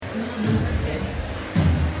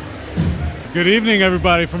Good evening,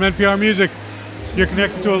 everybody, from NPR Music. You're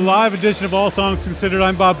connected to a live edition of All Songs Considered.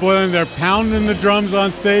 I'm Bob Boilen. They're pounding the drums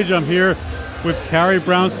on stage. I'm here with Carrie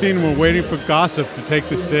Brownstein, and we're waiting for Gossip to take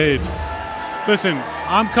the stage. Listen,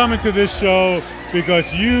 I'm coming to this show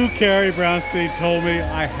because you, Carrie Brownstein, told me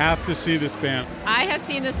I have to see this band. I have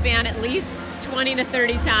seen this band at least 20 to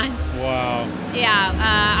 30 times. Wow. Yeah,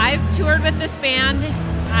 I've toured with this band.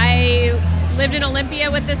 I lived in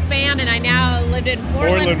Olympia with this band, and I now live in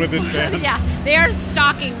Portland with this band. Yeah, they are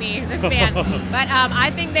stalking me, this band. But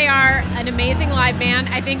I think they are an amazing live band.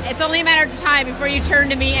 I think it's only a matter of time before you turn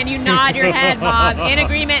to me and you nod your head, Bob, in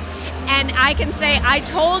agreement. And I can say, I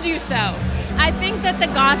told you so. I think that the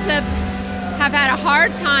Gossip have had a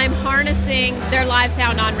hard time harnessing their live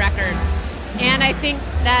sound on record. And I think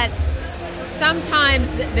that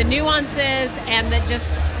sometimes the nuances and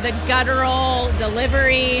the guttural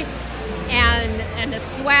delivery and the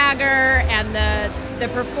swagger and the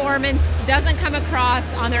performance doesn't come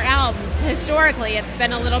across on their albums. Historically, it's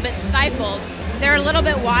been a little bit stifled. They're a little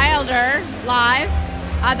bit wilder live.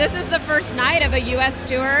 This is the first night of a U.S.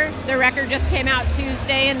 tour. The record just came out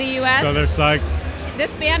Tuesday in the U.S. So they're psyched.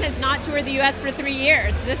 This band has not toured the U.S. for 3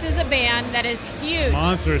 years. This is a band that is huge.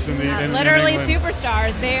 Monsters in literally England.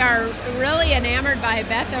 Superstars. They are really enamored by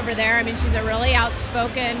Beth over there. I mean, she's a really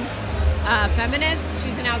outspoken feminist.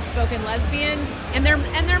 She's an outspoken lesbian, and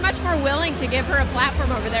they're much more willing to give her a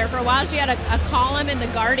platform over there. For a while, she had a column in The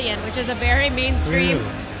Guardian, which is a very mainstream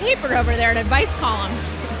paper over there, an advice column.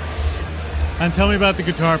 And tell me about the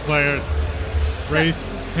guitar player,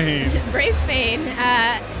 Brace Payne. Brace Payne,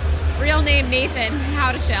 real name Nathan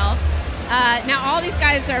Howdeshell. Now all these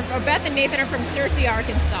guys are Beth and Nathan are from Searcy,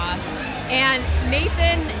 Arkansas, and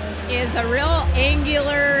Nathan is a real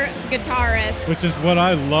angular guitarist, which is what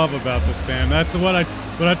I love about this band. That's what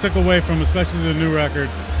I took away from, especially the new record,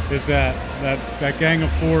 is that Gang of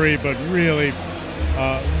 4-y, but really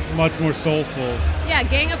much more soulful. Yeah,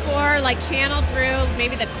 Gang of 4, like channeled through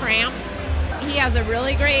maybe the Cramps. He has a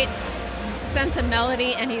really great sense of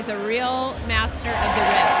melody, and he's a real master of the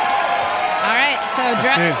riff. All right, so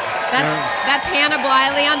that's Hannah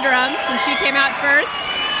Bliley on drums, and she came out first.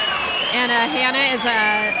 And Hannah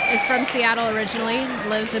is from Seattle originally,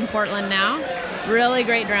 lives in Portland now. Really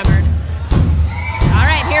great drummer. All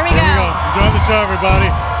right, here we go. Enjoy the show,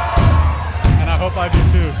 everybody. And I hope I do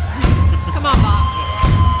too. Come on, Bob.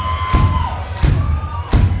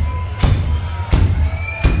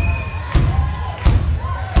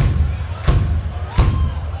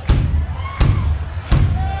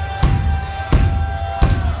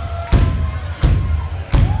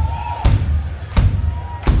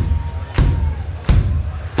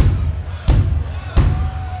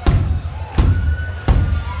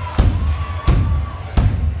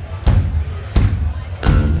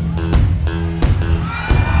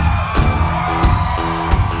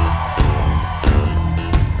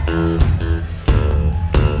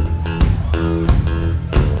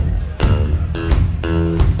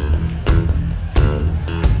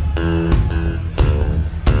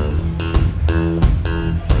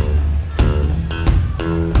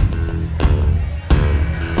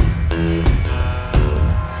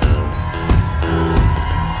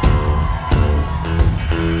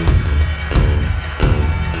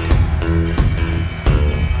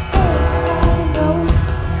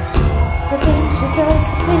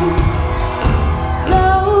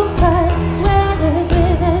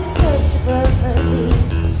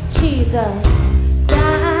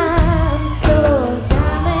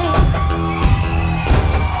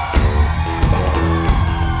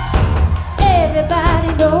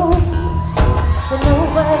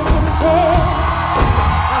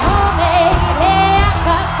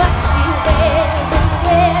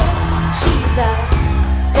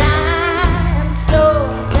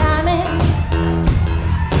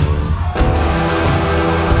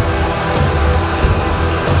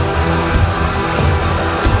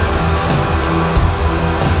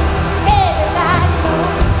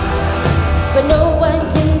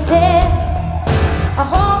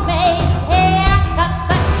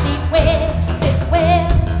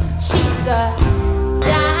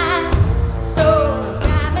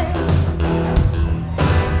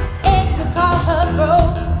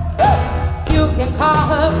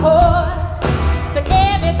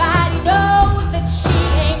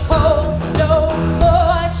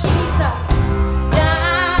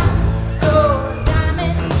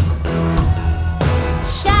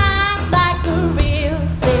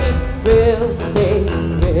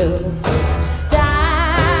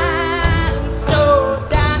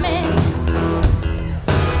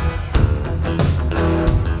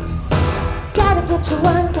 Gotta get you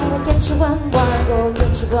one, go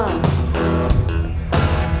get you one.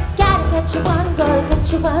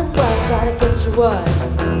 you one, gotta get you one.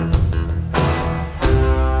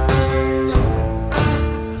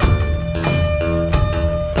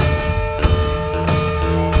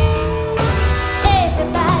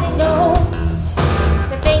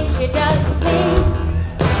 She does to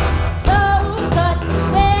please. Low cut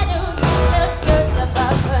sweaters with her skirts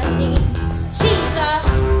above her knees. She's a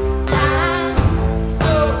dime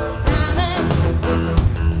store diamond.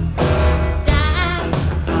 Dime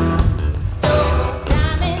store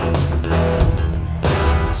diamond.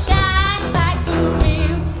 Shines like the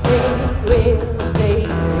real thing, real thing,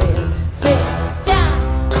 real thing.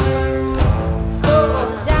 Dime store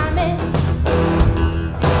diamond.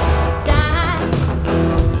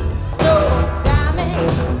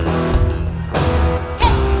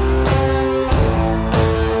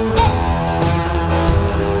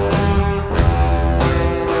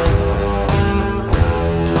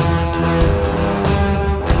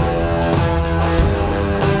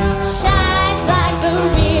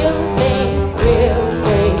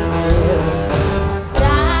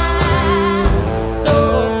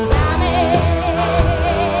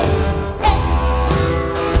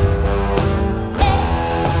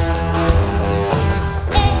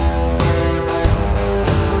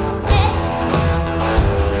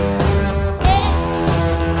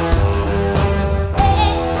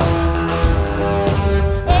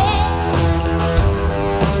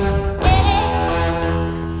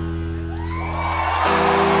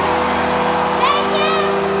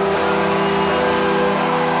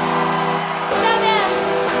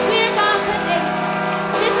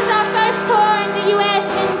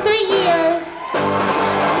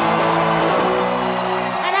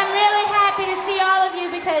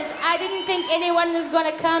 Anyone is going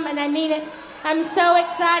to come, and I mean it. I'm so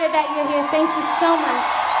excited that you're here. Thank you so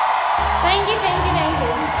much. Thank you, thank you, thank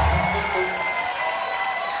you.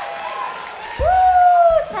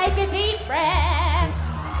 Woo! Take a deep breath.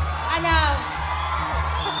 I know.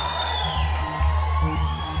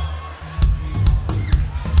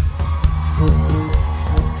 Ooh.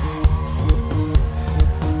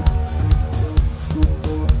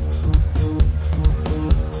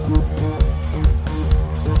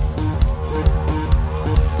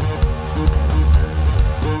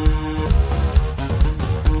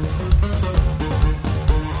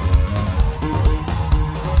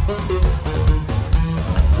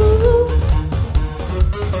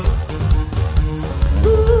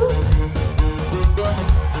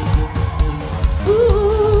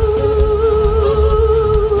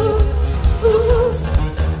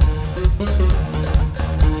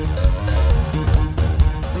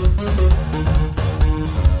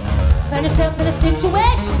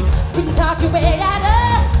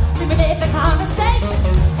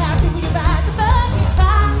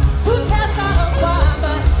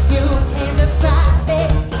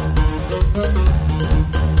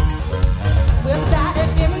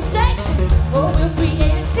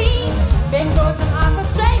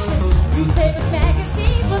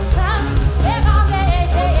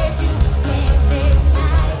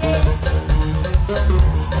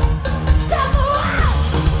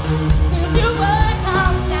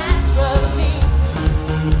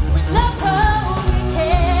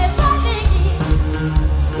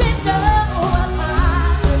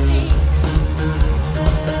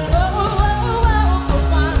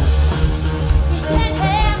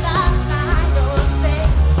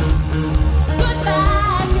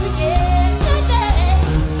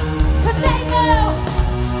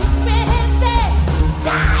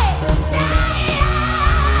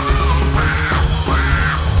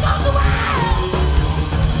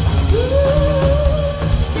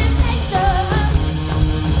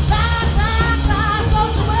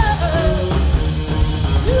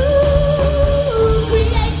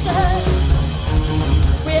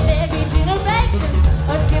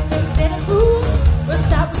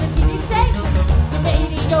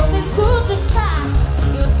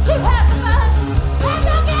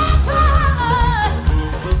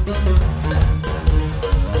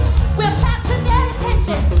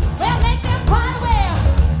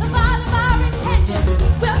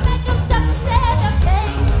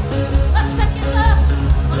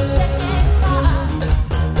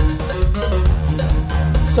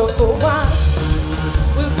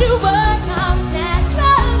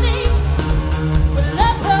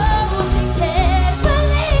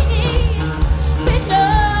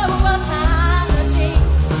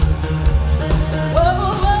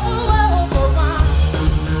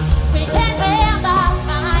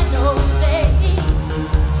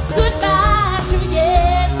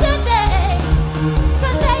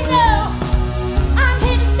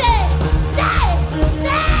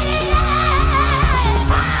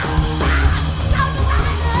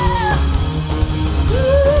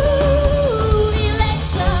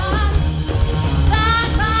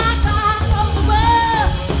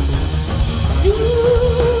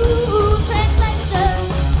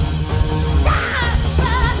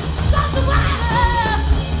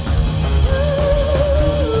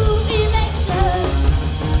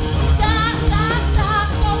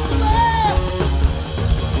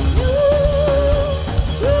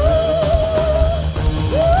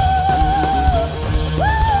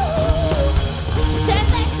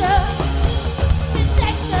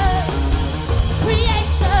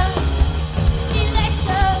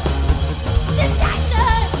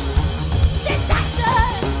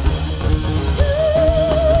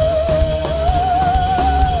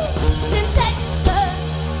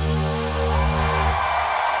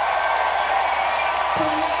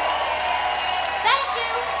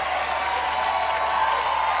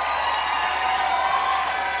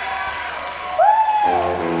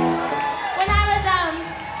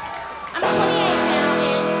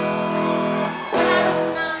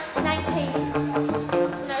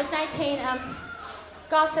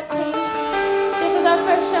 Gossip came. This was our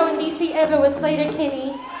first show in DC ever with Slater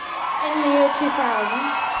Kinney in the year 2000.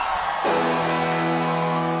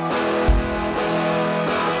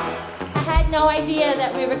 I had no idea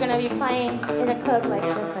that we were going to be playing in a club like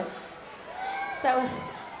this. So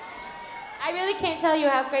I really can't tell you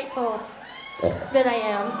how grateful that I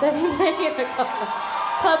am to be playing in a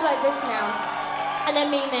club like this now. And I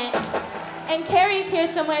mean it. And Carrie's here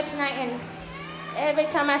somewhere tonight, and every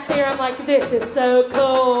time I see her, I'm like, this is so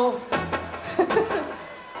cool.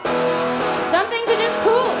 Some things are just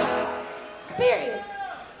cool. Period.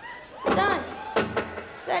 Done.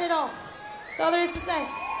 Said it all. That's all there is to say.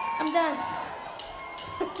 I'm done.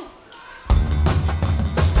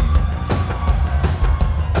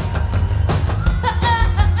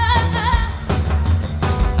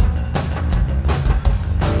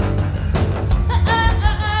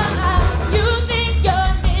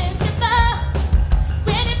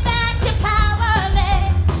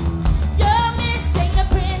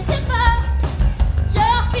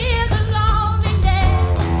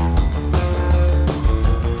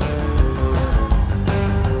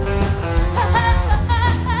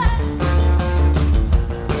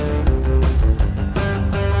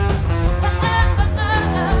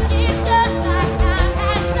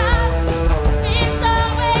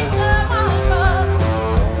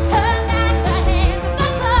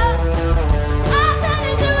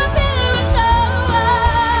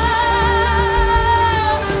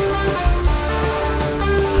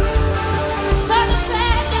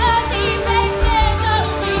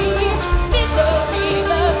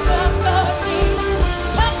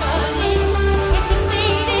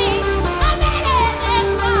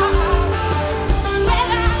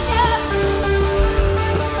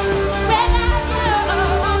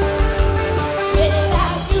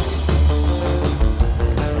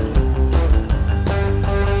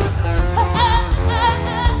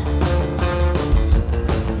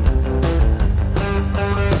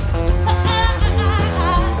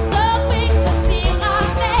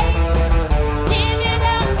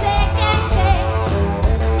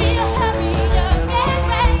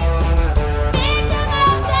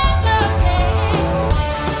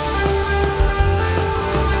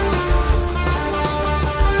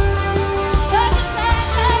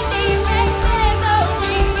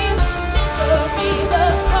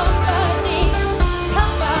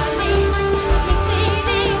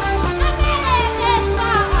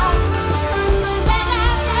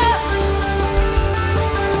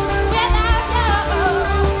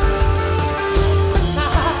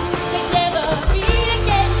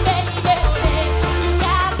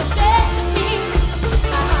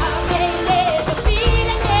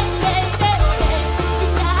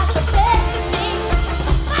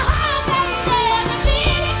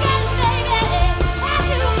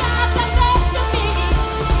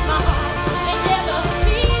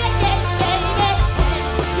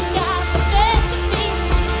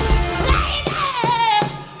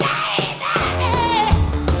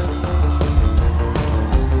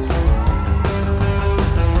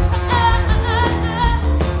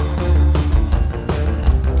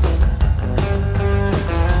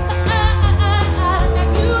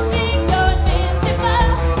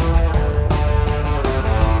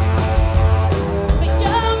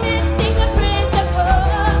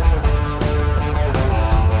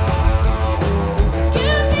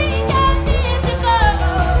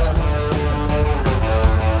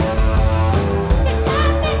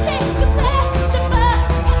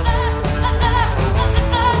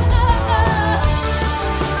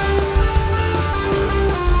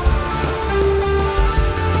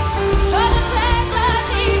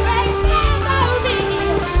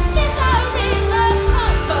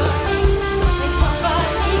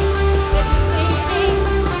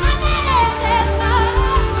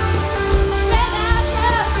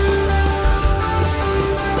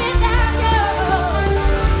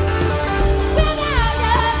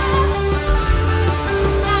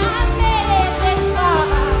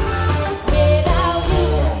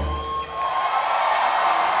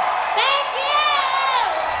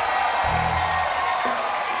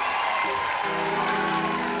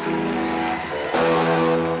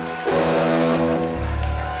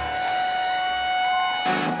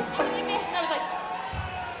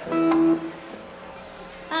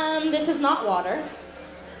 This is not water.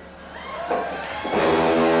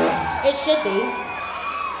 It should be.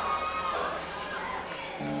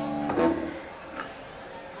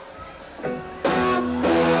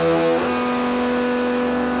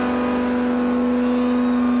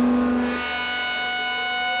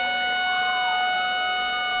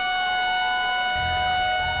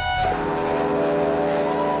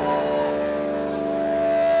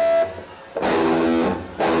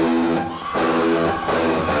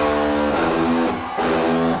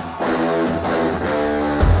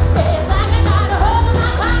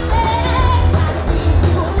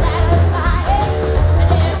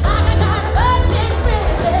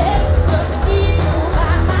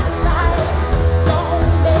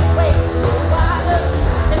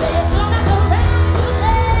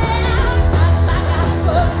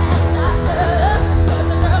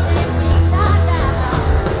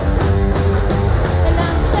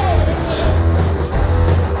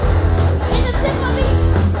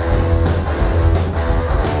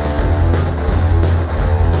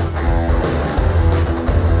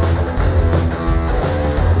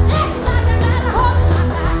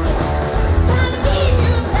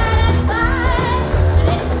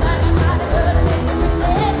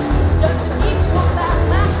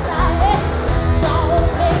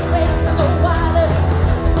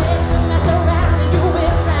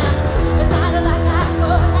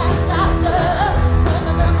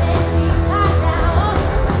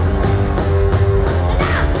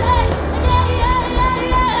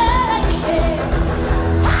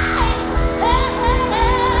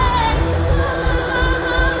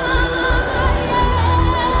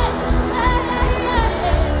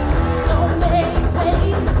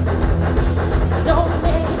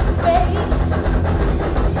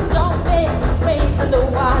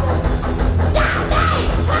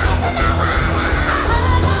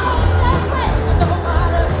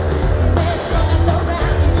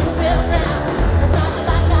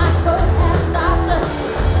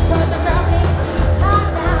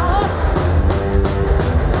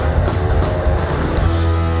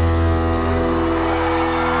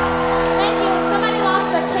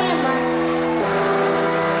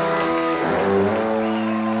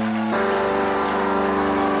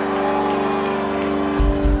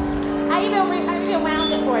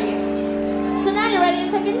 you're ready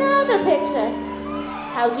to take another picture.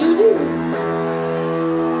 How'd you do?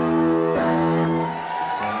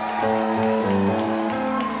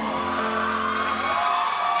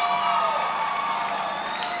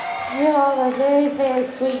 You all are very, very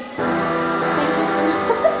sweet. Thank you so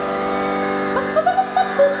much.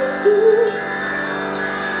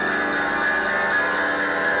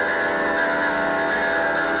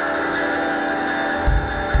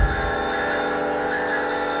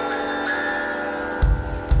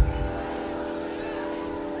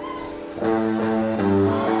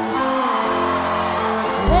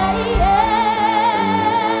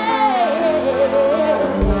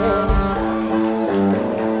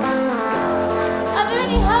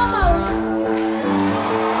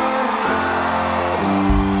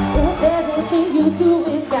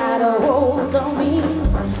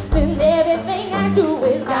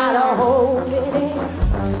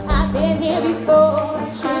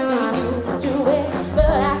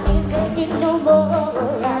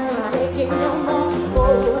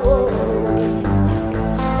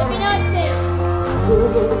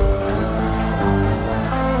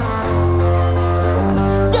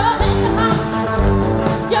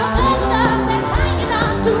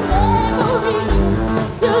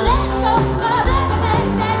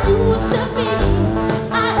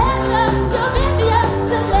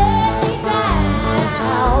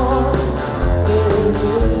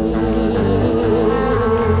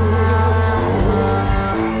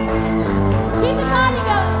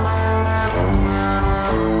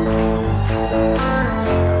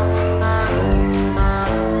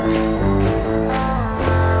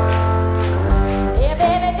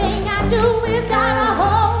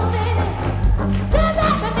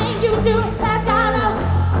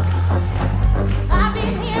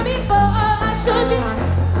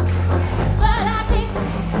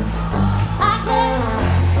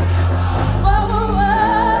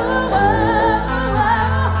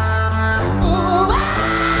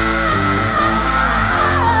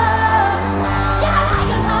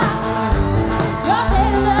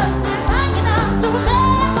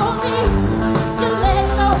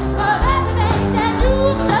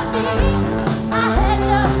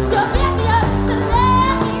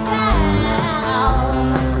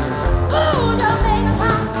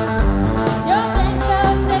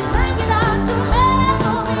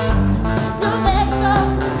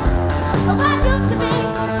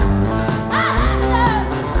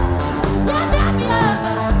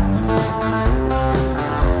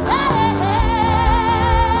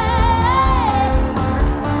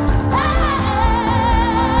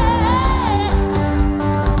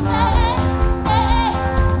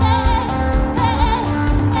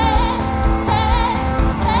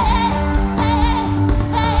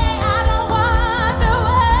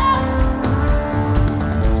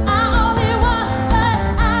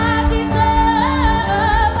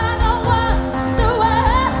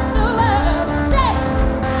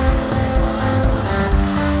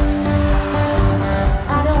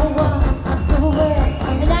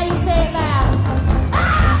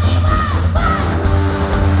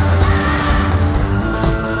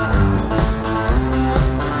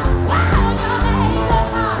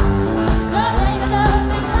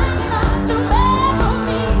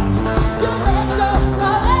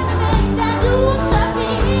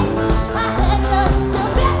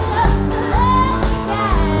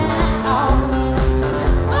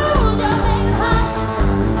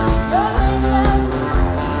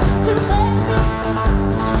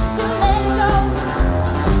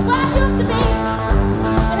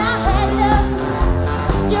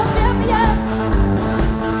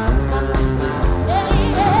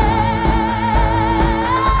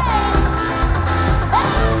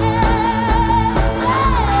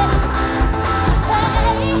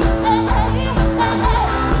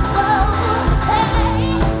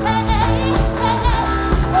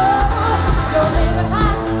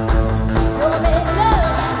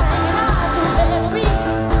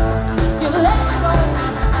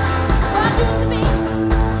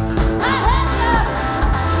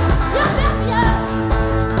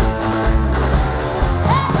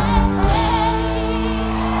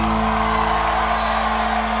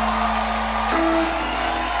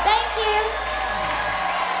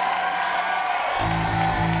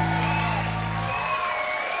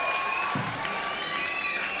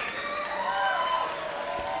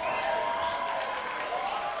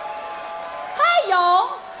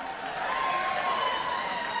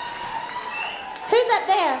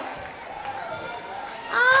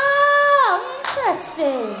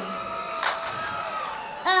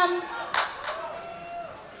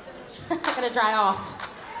 Dry off.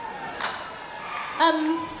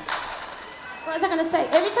 What was I going to say?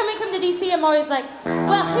 Every time I come to DC, I'm always like,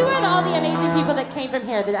 well, who are all the amazing people that came from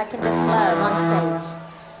here that I can just love on stage?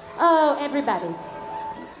 Oh, everybody.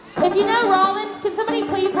 If you know Rollins, can somebody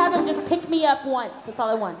please have him just pick me up once? That's all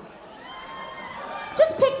I want.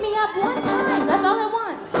 Just pick me up one time. That's all I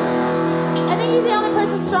want. I think he's the only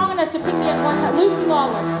person strong enough to pick me up one time. Lucy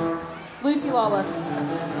Lawless. Lucy Lawless.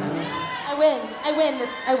 I win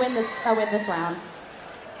this round.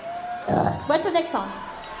 What's the next song?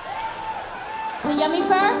 The Yummy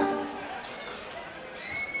Fur?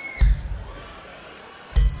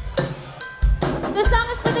 The song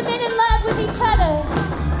is for the men in love with each other.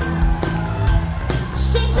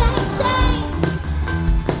 Shame, shame, shame.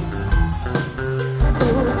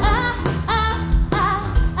 Ooh,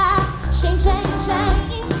 shame, shame,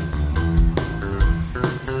 shame.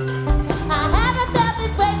 I haven't felt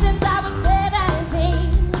this way since I was 17.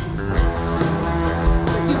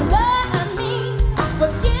 You know what I mean?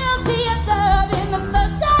 We're guilty of love in the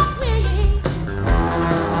first degree.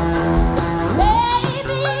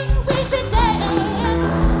 Maybe we should dance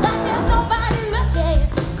like there's nobody looking.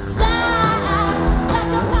 Slide like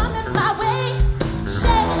I'm coming my way.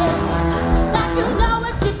 Shake like you know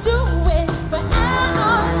what you're doing. We're out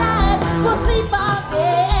all night, we'll sleep all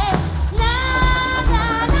day. Nah,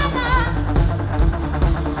 nah, nah, nah.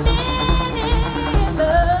 Men in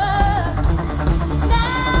love.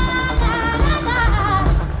 Nah, nah, nah, nah.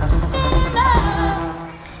 Men in love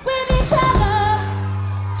with each other.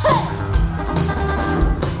 Hey.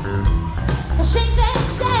 Shame, shame,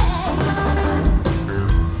 shame.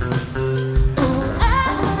 Ooh,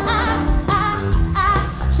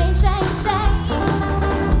 shame, shame, shame.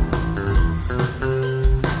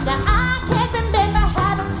 Now I can't remember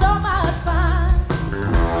having so much fun.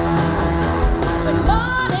 When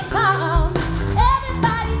morning comes,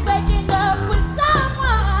 everybody's waking up with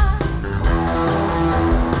someone.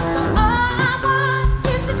 But all I want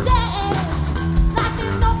is to dance like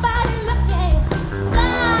there's nobody looking.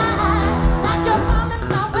 Slide like you're coming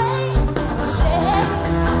my way. Shake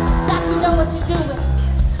like you know what you're doing.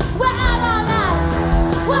 We're out all night,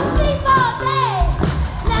 we'll sleep all day.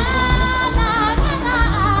 Nah, nah, nah, nah.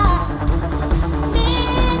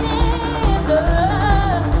 Men in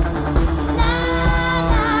love. Nah,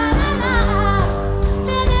 nah, nah, nah.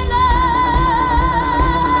 Men in love.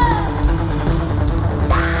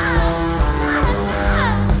 Nah, nah,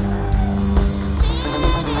 nah.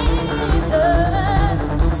 Men in love.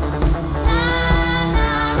 Nah,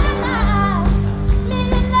 nah, nah, nah. Men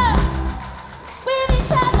in love with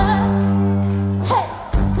each other. Hey,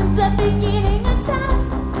 since the beginning of time,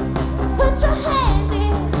 put your hand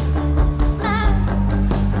in mine.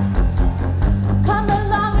 Come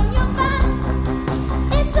along and you'll find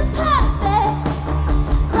it's the perfect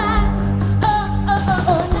crime. Oh, oh,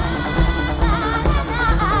 oh, oh, nah, nah,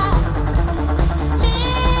 nah, nah.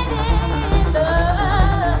 Men in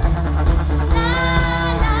love. Nah,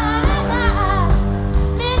 nah, nah.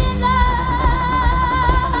 Men in love.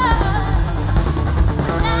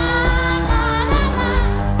 Nah, nah, nah, nah.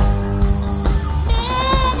 Men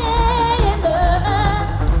in love.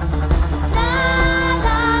 Nah,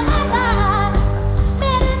 nah, nah, nah.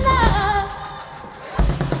 Men in love.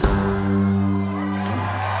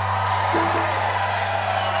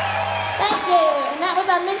 Thank you. And that was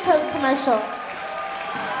our Mentos commercial.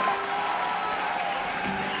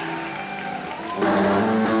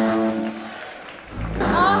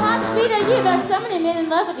 Oh, how sweet are you? There's so many men in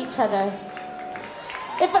love with each other.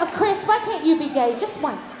 Chris, why can't you be gay just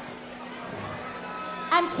once?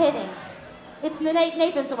 I'm kidding. It's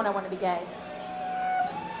Nathan's the one I want to be gay.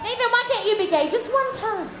 Nathan, why can't you be gay just one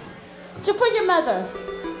time? Just for your mother.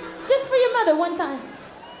 Just for your mother, one time.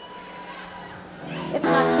 It's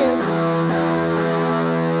not true.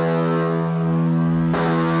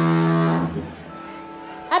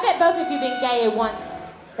 I bet both of you been gay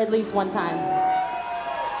once, at least one time.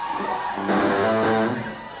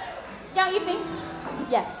 Don't you think?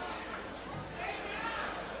 Yes.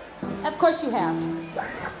 Of course you have.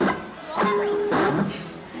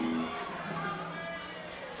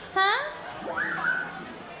 Huh?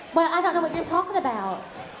 Well, I don't know what you're talking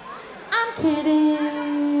about. I'm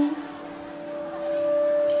kidding.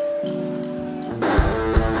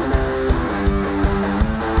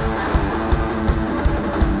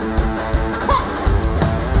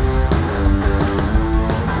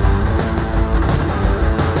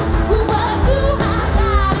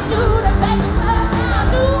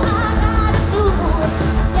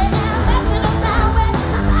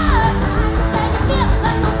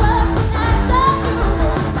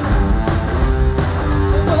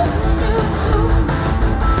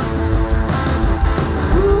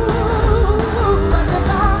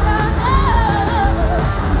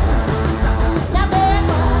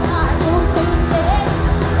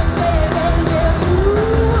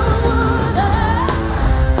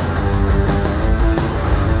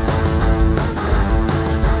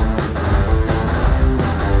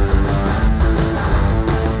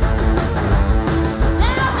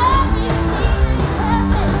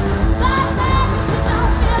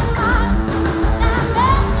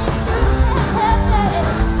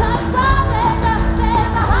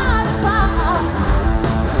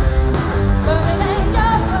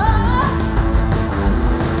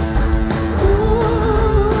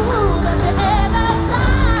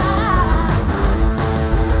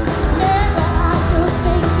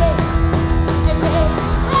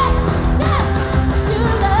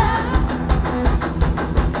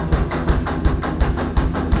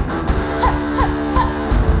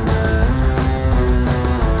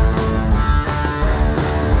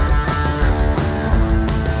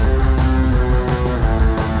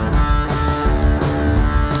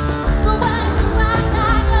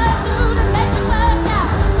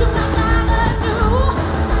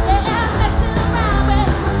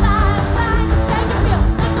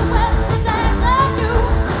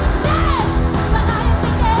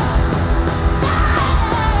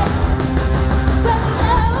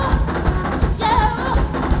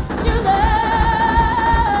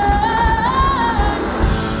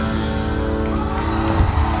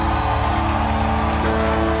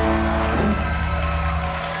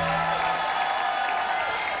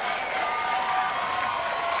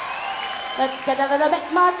 let's get a little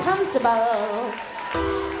bit more comfortable.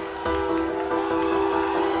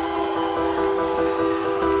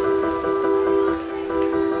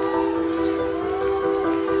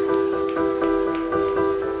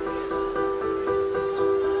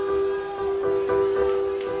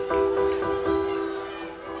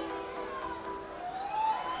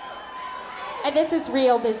 And this is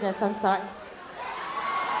real business, I'm sorry.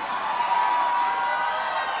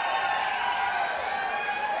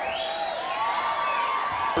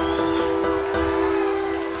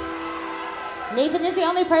 Nathan is the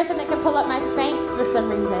only person that can pull up my Spanx for some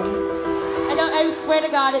reason. I swear to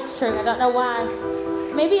God it's true. I don't know why.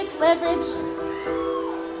 Maybe it's leverage.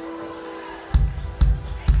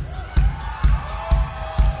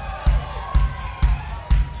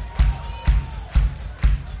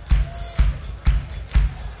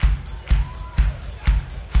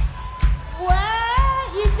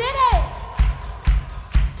 What? You did it!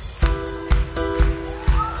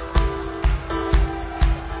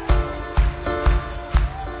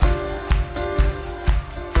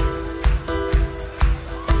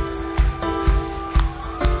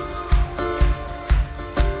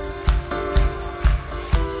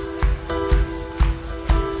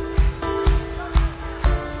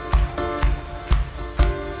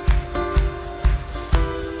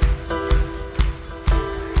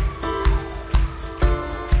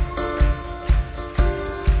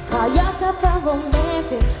 Call yourself a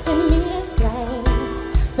romantic, and me explain.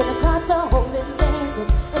 Been across the whole Atlantic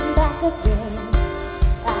and back again.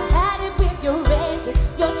 I had it with your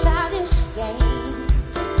antics, your childish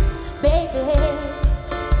games, baby.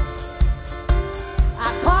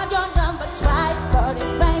 I called your number twice, but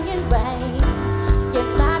it rang and rang.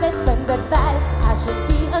 Against my best friend's advice, I should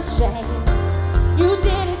be ashamed. You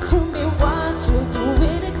did it to me once, you'll do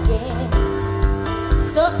it again.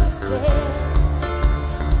 So she said,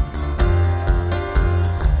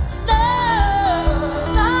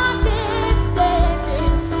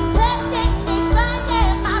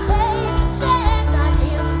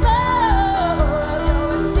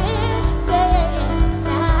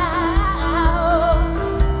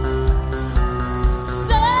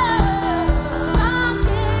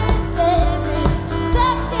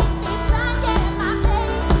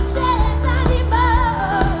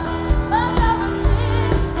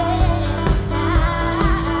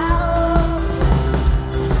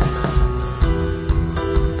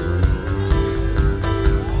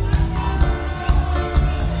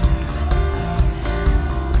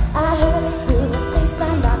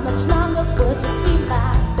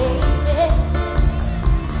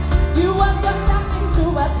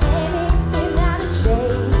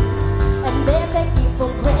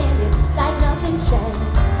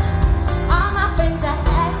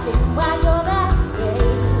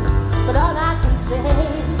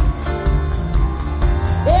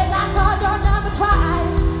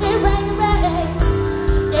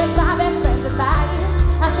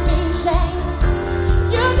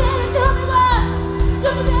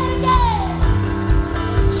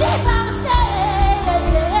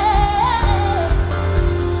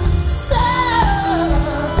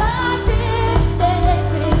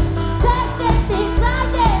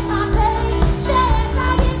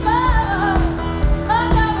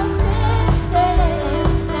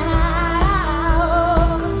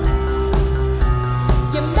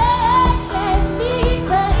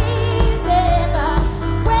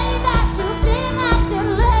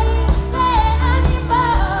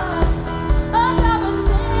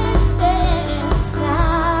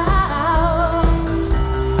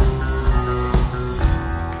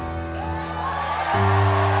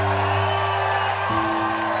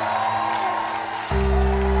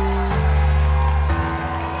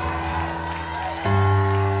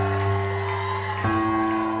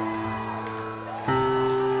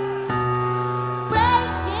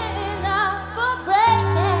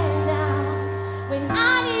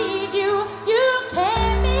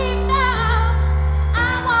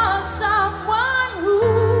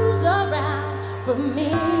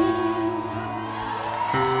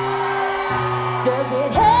 does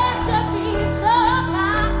it have to be so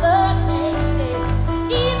complicated?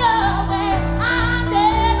 Either way, I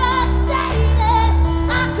devastated.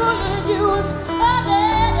 I couldn't use a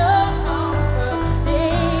little company.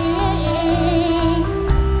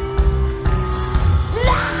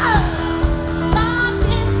 Love, long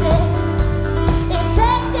distance, it's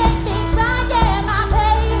taking me trying my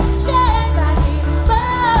patience. I need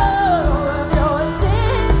more of your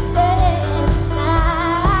assistance now.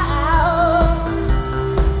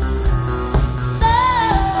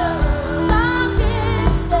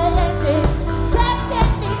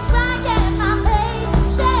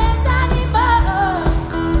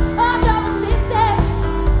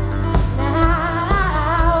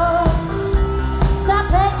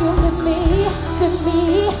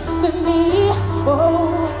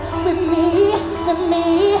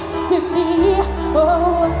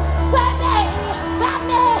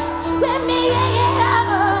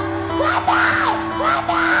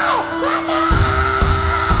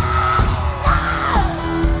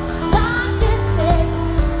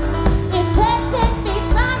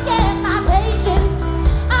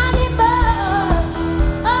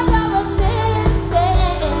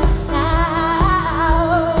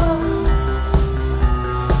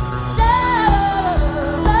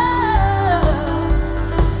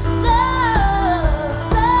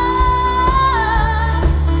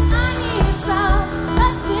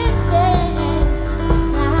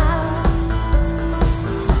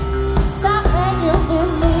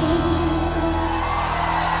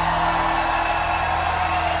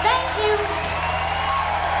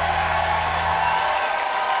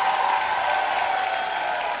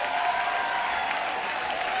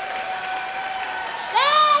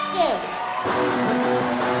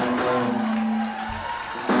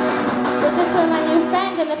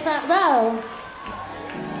 In the front row.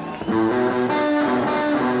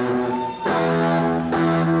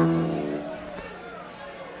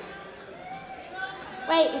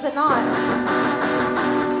 Wait, is it not?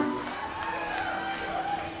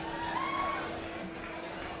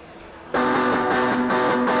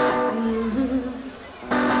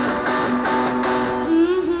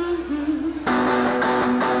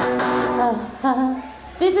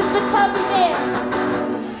 This is for Toby Bear.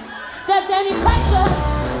 There's any pressure.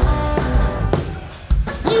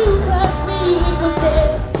 You hurt me, it was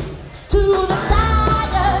dead to the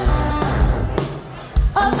silence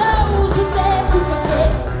of those who dare to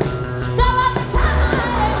forget. There was a time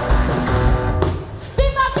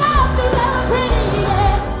before God knew they were pretty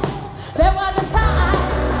yet. There was a time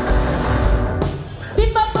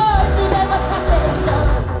before boys knew they were tough enough.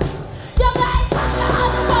 Your guys from the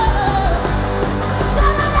other world,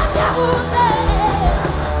 some of them you will say,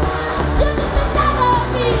 you just never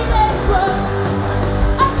be that grown.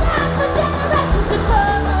 Generations to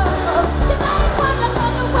come, you made one of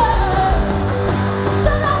the world.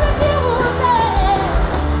 So now refuse it.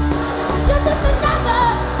 You're just another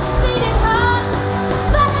bleeding heart,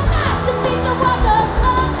 but a masterpiece of wonder.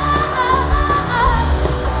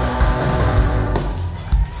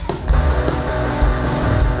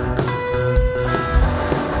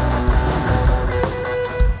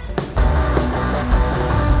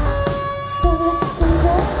 There is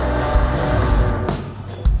danger.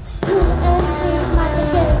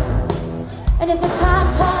 And if the time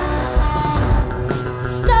comes,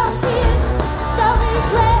 no fears, no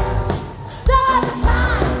regrets. There was a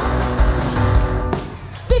time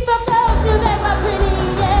before girls knew they were pretty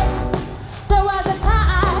yet. There was a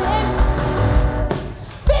time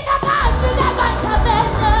before girls knew they weren't tough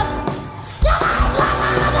enough. Your eyes were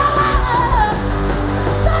on the world,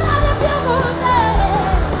 so now the bugles end.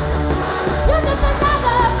 You're just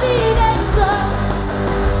another bleeding drum,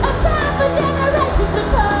 a sign for generations to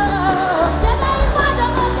come.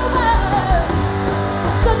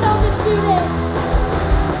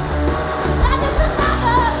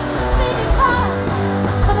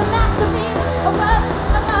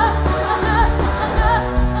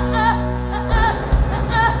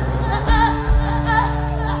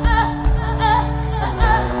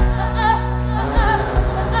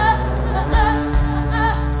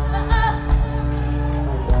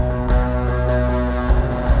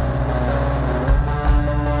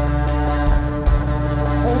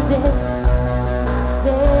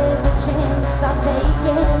 There's a chance I'll take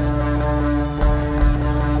it.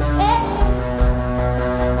 And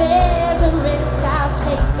if there's a risk, I'll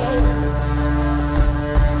take it.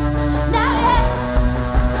 Now if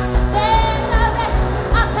there's a risk,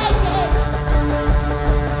 I'll take it.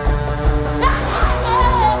 Now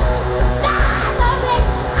if there's a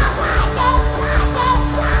risk, I'll take it.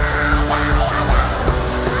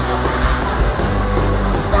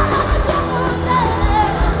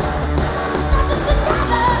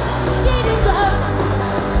 Getting drunk.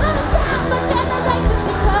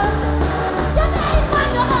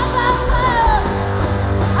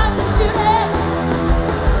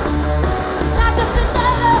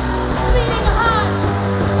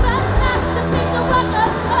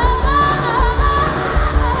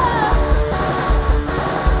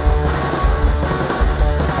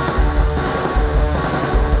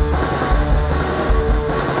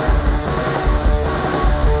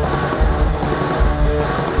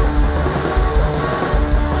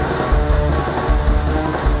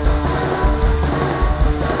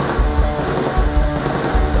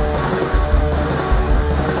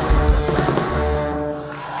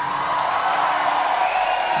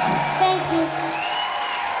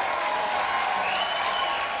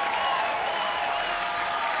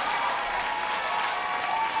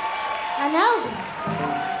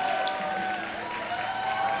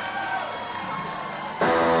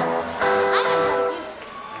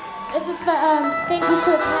 Thank you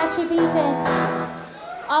to Apache Beat and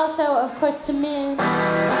also, of course, to Men.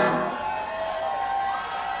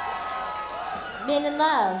 Men in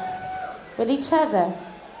love with each other.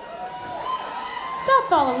 Don't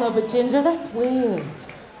fall in love with Ginger, that's weird.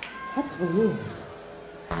 That's weird.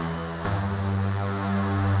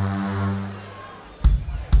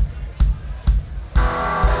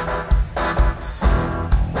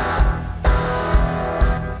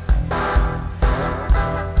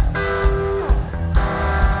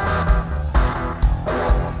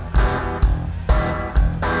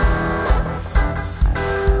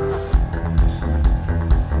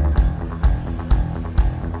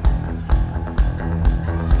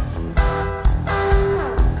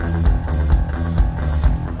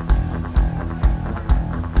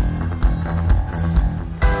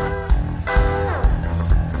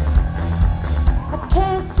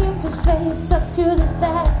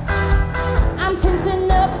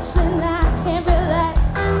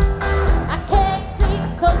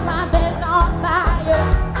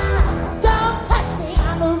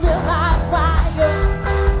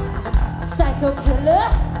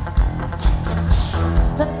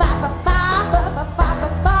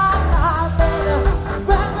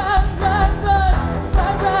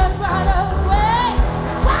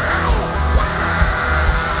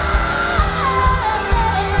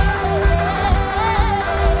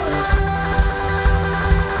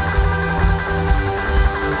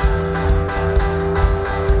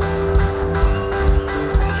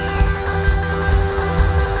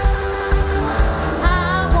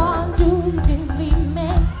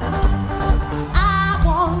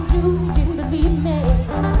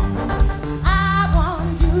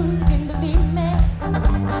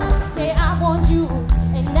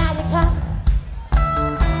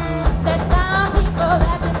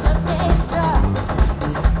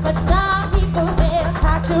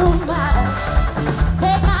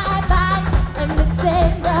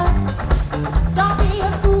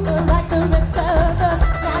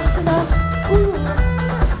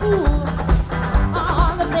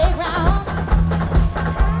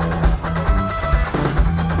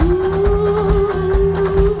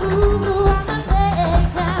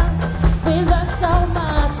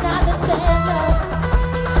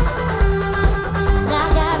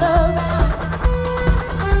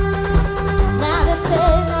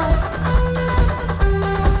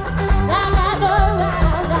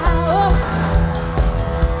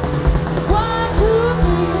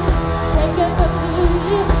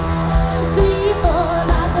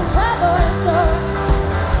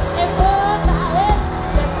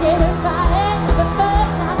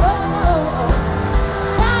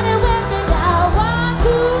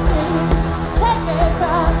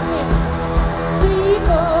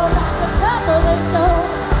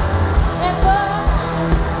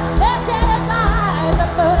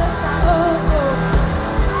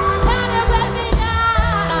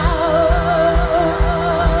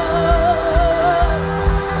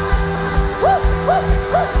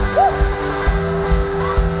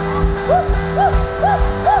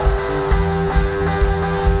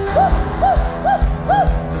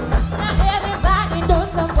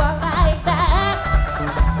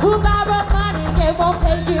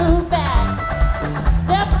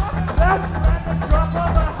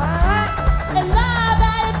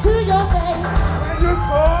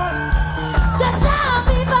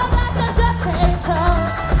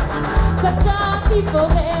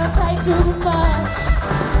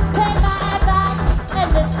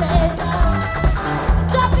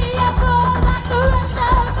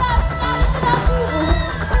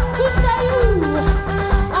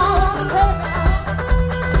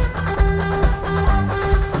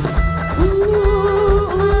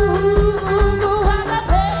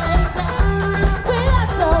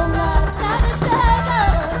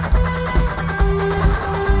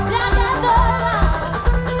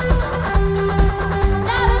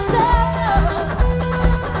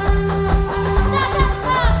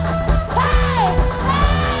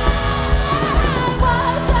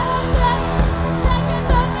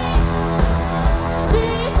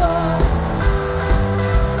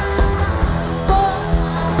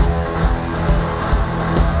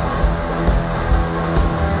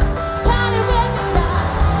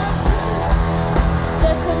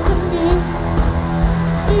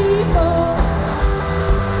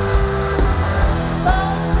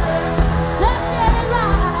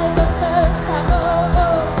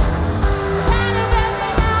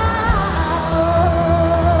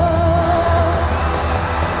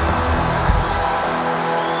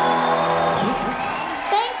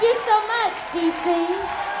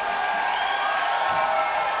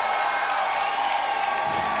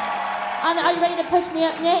 Are you ready to push me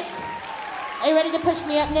up, Nick? Are you ready to push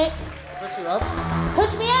me up, Nick? Push you up?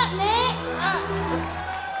 Push me up, Nick!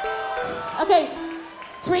 Okay,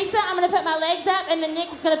 Teresa, I'm gonna put my legs up and then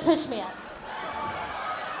Nick's gonna push me up.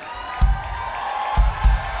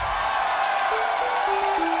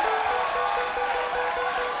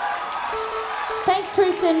 Thanks,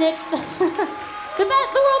 Teresa and Nick. The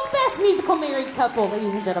world's best musical married couple,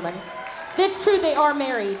 ladies and gentlemen. It's true, they are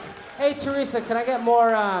married. Hey, Teresa, can I get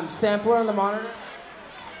more sampler on the monitor?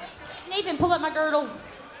 Nathan, pull up my girdle.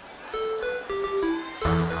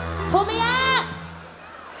 Pull me up!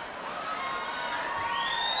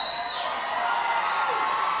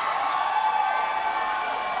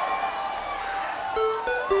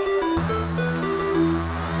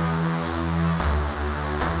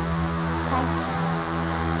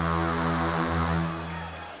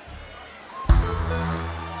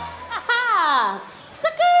 Ha-ha!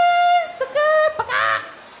 Sucker! Sucker! Baka!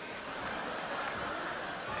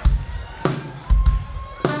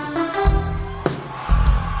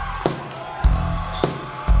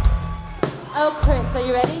 Oh, Chris, are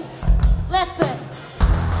you ready? Left foot.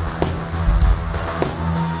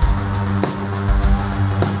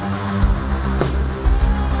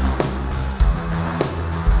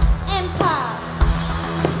 Empire.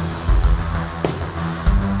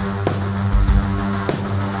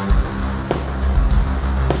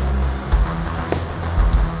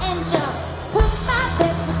 And jump. Put my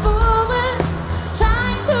best foot forward.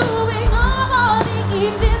 Trying to ignore all the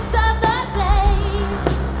events of the day.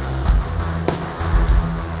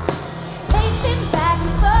 Pacing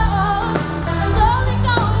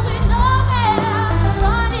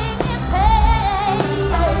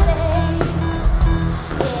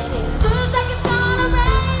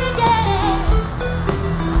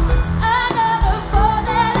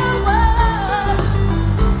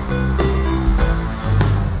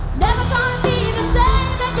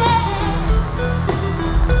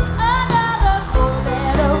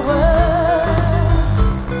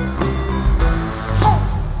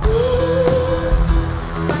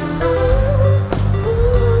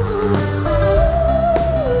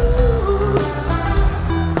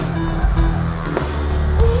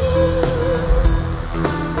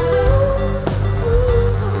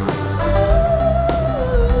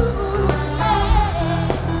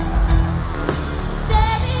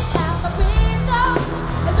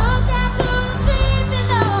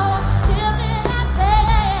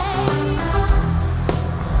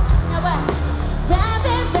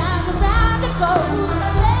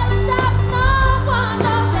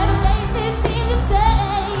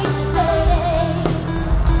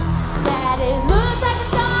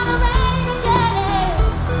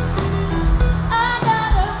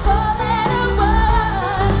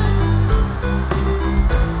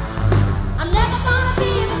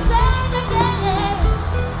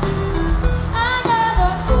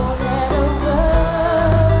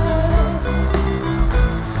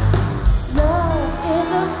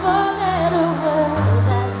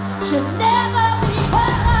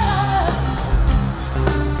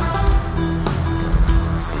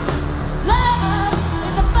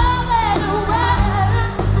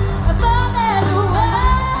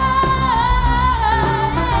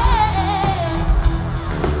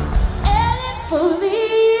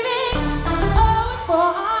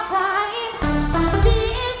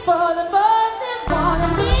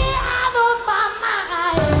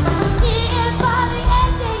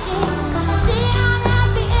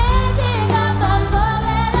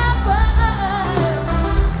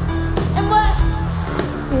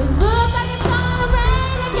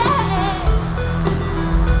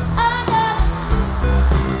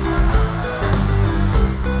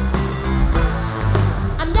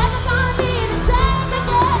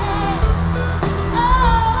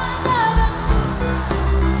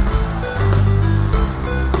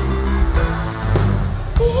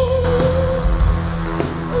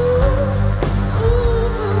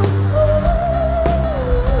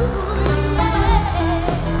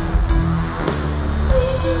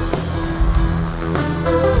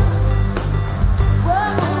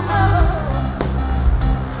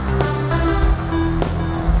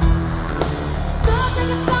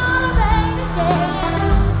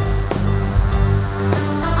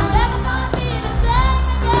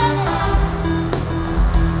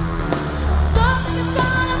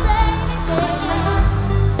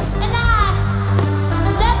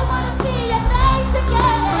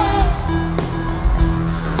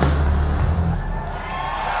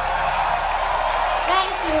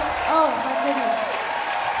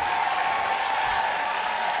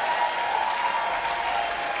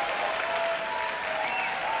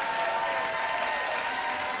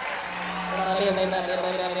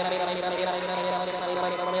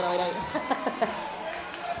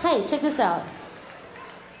Hey, check this out.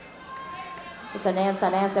 It's a Nancy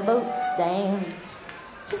Nancy Boots dance.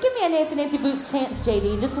 Just give me a Nancy Nancy Boots chance,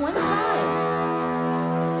 JD, just one time.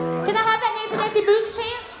 Can I have that Nancy Nancy Boots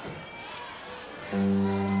chance?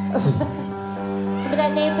 Give me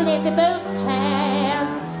that Nancy Nancy Boots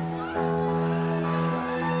chance.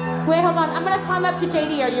 Wait, hold on. I'm gonna climb up to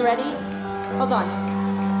JD. Are you ready? Hold on.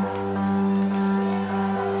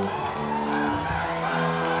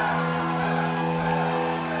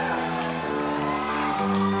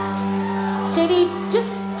 JD,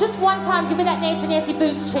 just one time, give me that Nancy Nancy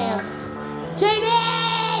Boots chance. JD!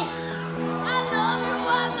 I love you,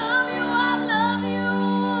 I love you, I love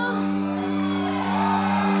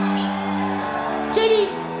you. JD,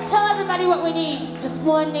 tell everybody what we need. Just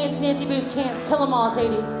one Nancy Nancy Boots chance. Tell them all,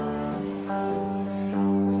 JD.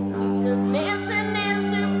 We need a Nancy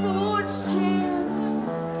Nancy Boots chance.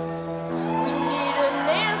 We need a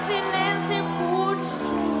Nancy Nancy Boots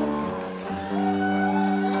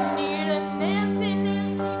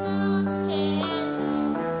chance.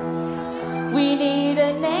 We need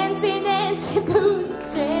a Nancy Nancy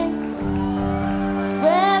Boots chance.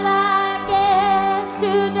 Well, I guess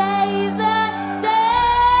today's the day.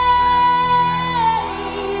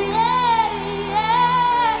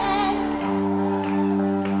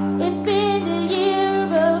 It's been a year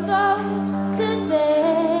ago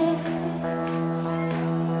today.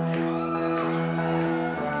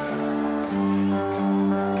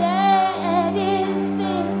 That is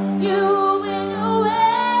since you went away.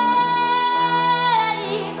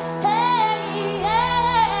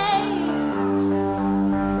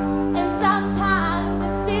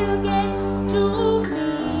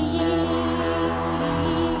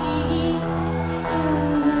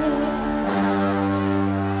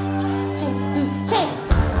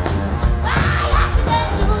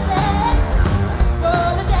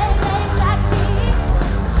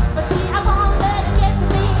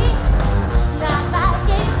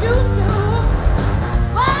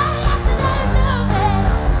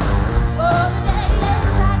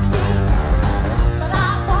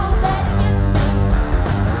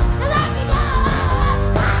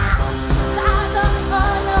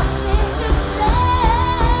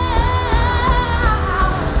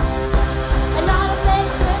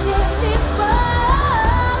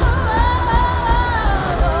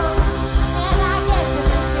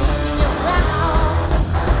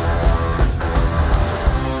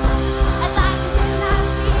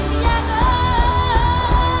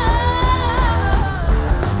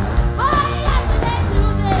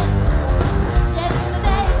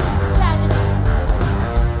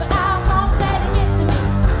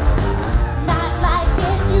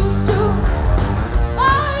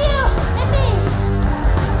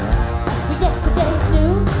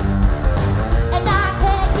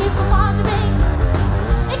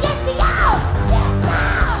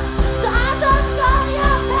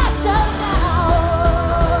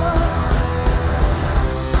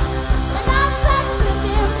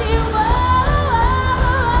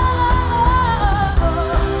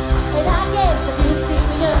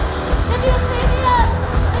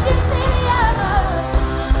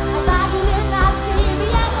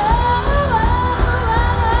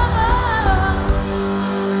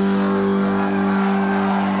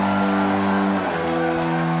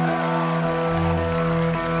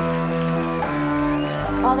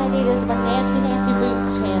 All they need is one Nancy Nancy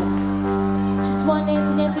Boots chance. Just one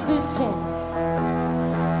Nancy Nancy Boots chance.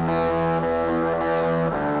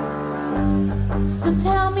 So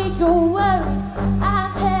tell me your worries,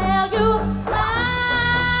 I'll tell you mine.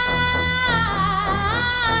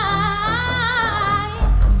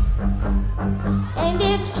 And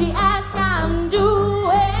if she asks, I'm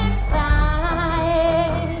doing fine.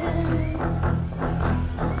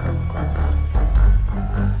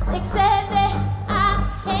 Except that I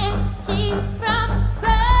can't keep from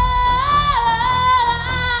crying,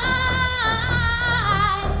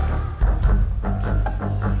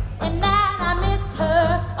 and that I miss her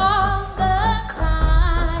all the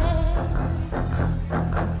time.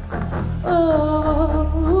 Oh.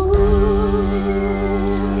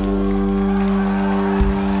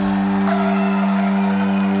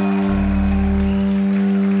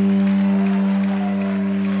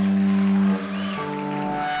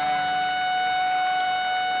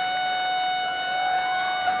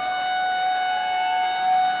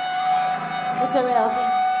 It's a real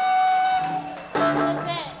thing. That's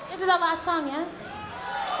it. This is our last song, yeah?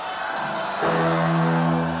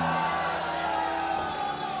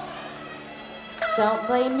 Don't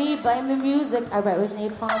blame me, blame the music. I write with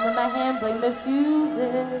napalm in my hand, blame the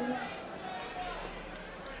fuses.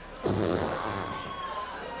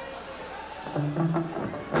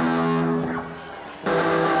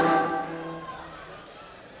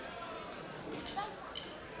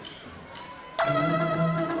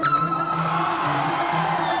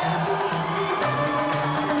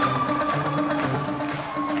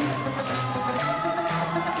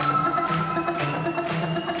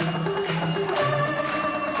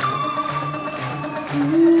 It's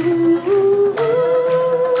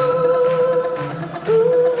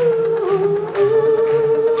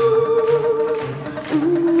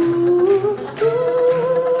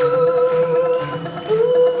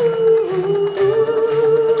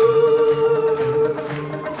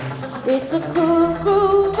a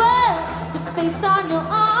cruel world to face on your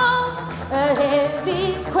own, a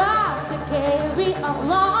heavy cross to carry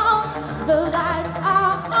along. The lights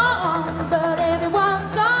are on, but everyone's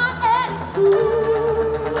gone and it's cruel.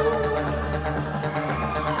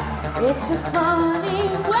 It's a funny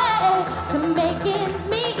way to make ends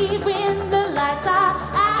meet when the lights are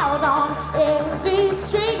out on every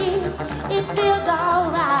street. It feels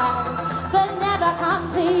alright, but never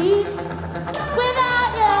complete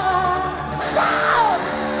without you. So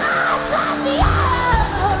I trust you.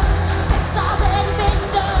 It's already been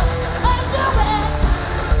done. Undo it.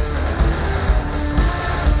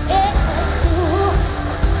 It takes two,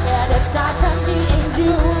 and it's our time needing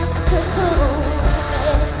you to prove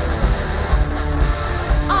it.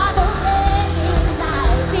 On the rainy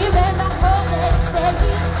night, even the coldest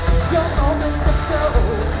days, your moments of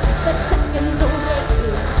gold, but seconds away.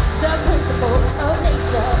 The principle of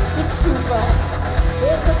nature, it's true, but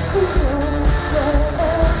it's a cruel world.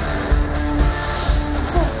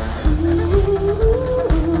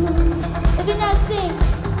 If you not sing.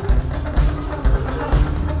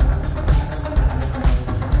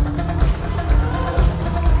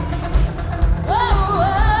 Oh,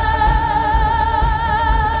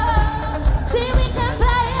 see, we can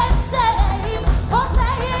play it safe or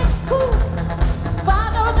play it cool.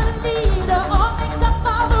 Follow the leader or make up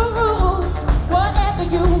all the rules. Whatever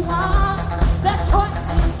you want, the choice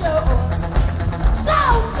is yours. So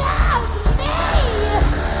tell me,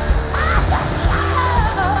 I just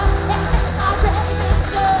love that it's already been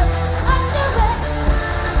done. Undo it.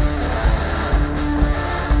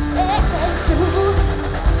 It takes two,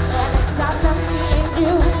 and it's our time me and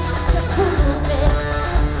you to prove it.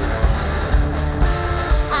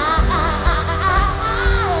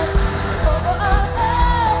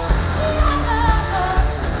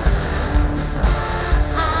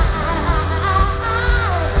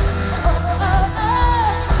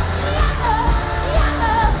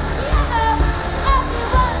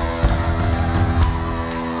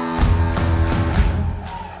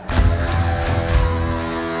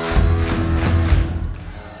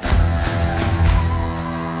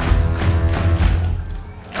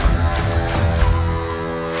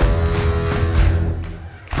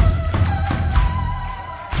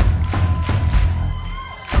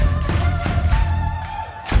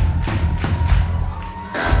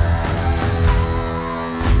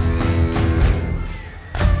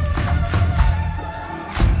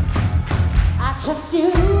 I trust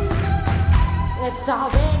you. It's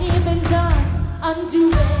already been done.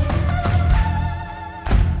 Undo it.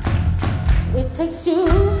 It takes two.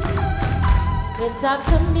 It's up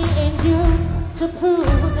to me and you to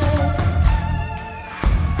prove it.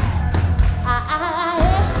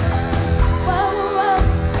 Whoa, whoa.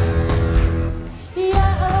 Yeah.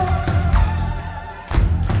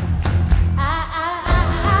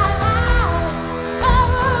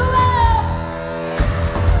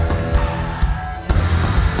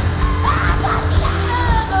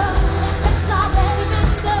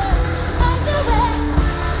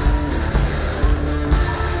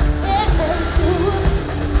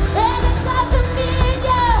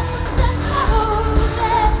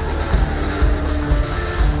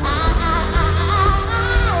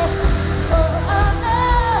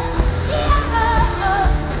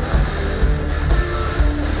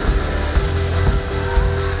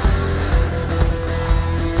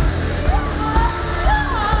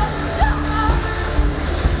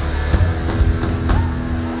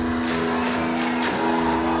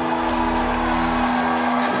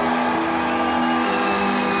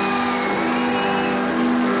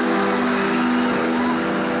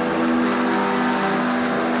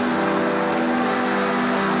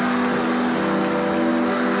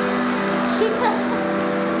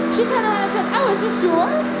 She turned around and said, "Oh, is this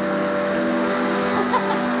yours?"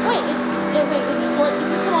 wait, is this yours? Does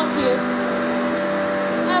this belong to you?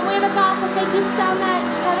 And we're the Gossip. Thank you so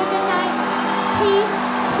much. Have a good night. Peace,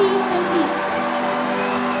 peace, and peace.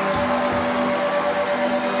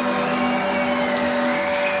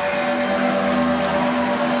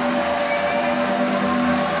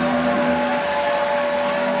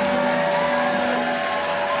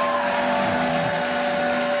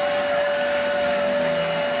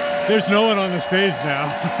 There's no one on the stage now.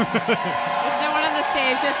 There's no one on the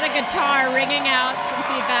stage, just a guitar ringing out some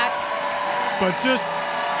feedback. But just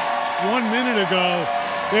 1 minute ago,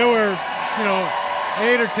 there were,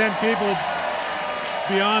 8 or 10 people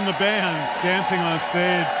beyond the band dancing on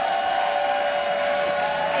stage.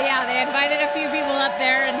 Yeah, they invited a few people up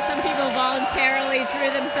there, and some people voluntarily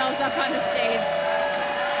threw themselves up on the stage.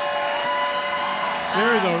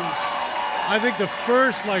 There is I think the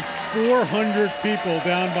first like 400 people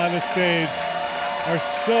down by the stage are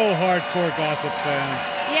so hardcore Gossip fans.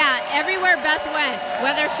 Yeah, everywhere Beth went,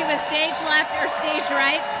 whether she was stage left or stage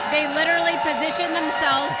right, they literally positioned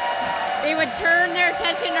themselves. They would turn their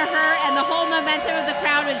attention to her, and the whole momentum of the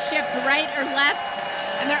crowd would shift right or left,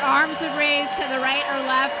 and their arms would raise to the right or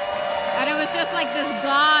left. And it was just like this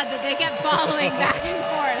god that they kept following back and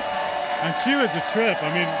forth. And she was a trip.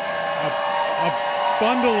 I mean, a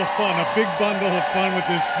bundle of fun, a big bundle of fun with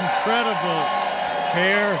this incredible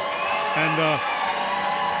hair. And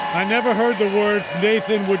I never heard the words,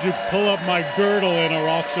 "Nathan, would you pull up my girdle" in a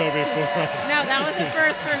rock show before. No, that was a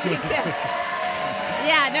first for me too.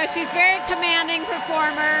 Yeah, no, she's a very commanding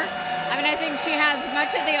performer. I mean, I think she has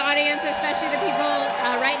much of the audience, especially the people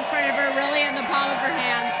right in front of her, really in the palm of her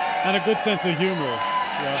hands. And a good sense of humor.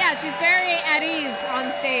 Yeah, she's very at ease on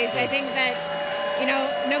stage. I think that, you know,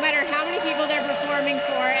 no matter how many people they're performing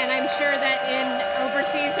for, and I'm sure that in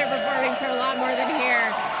overseas they're performing for a lot more than here,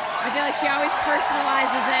 I feel like she always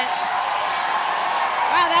personalizes it.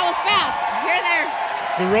 Wow, that was fast. Here, there.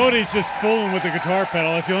 The roadie's just fooling with the guitar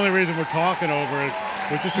pedal. That's the only reason we're talking over it.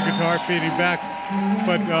 It was just the guitar feeding back.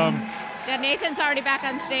 But yeah, Nathan's already back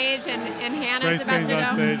on stage, and Hannah's Grace about Payne's to go.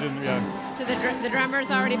 on stage, and yeah. So the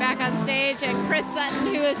drummer's already back on stage, and Chris Sutton,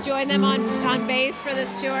 who has joined them on bass for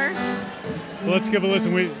this tour. Well, let's give a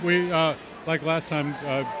listen. We like last time.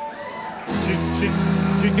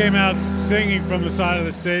 She came out singing from the side of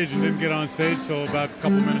the stage and didn't get on stage till about a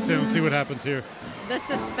couple minutes in. We'll see what happens here. The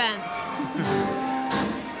suspense.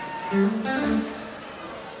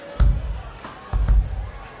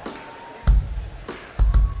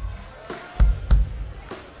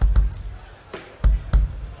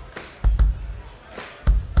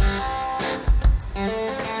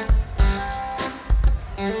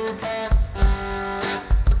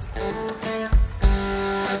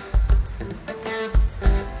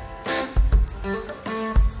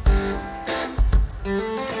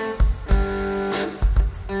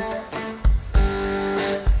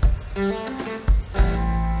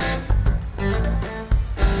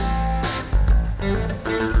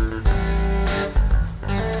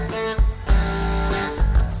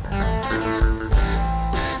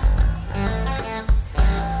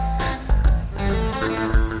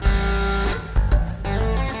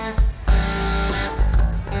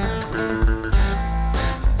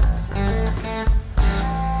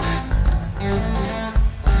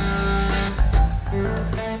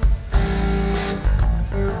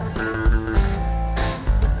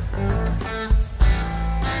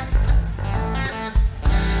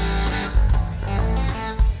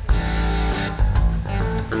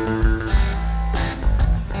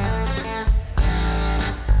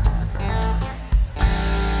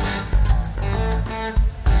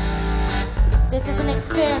 This is an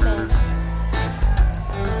experiment.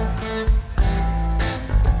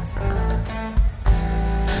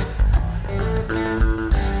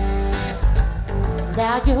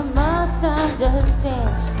 Now you must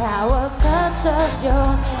understand how a touch of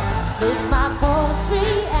your hand makes my pulse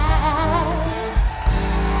react.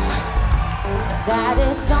 That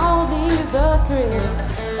it's only the thrill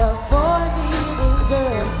of boy meeting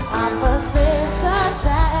girl, opposites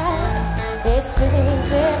attract. It's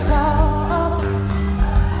physical,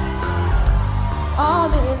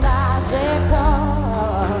 only logical.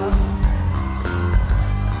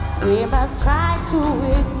 We must try to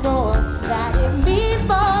ignore that it means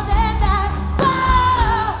more than that.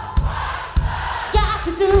 Whoa! Got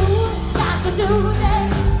to do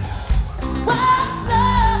this. What's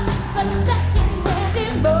love but a second-hand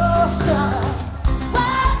emotion?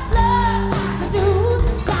 What's love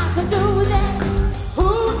got to do this? Who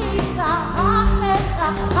needs a heart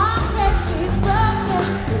is broken?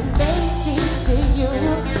 It may seem to you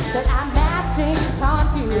that I'm acting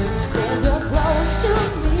confused when you're close to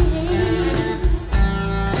me.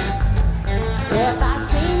 If I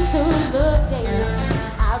seem to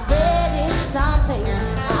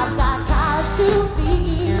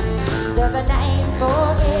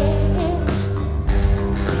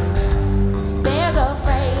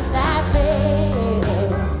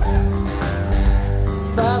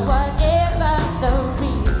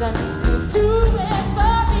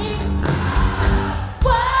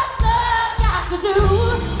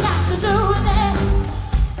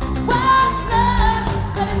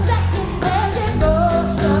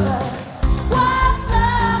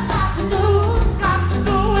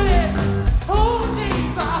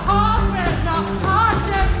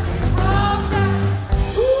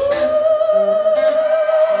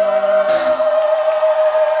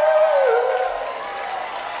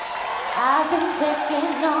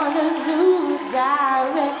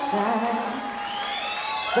protection,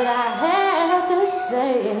 but I had to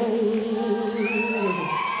say,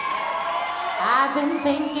 I've been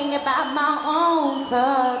thinking about my own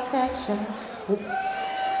protection. It's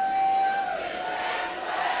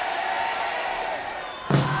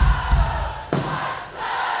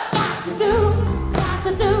got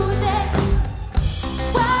to do with it.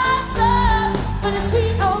 What's love when a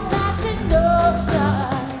sweet old-fashioned notion?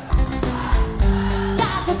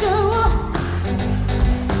 Got to do.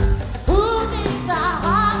 Who needs a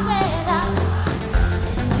heart without?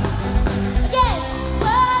 Again,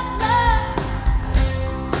 what's love?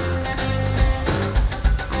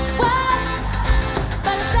 What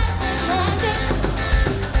but a second landing?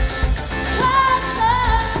 What's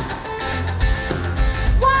love?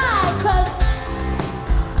 Why? 'Cause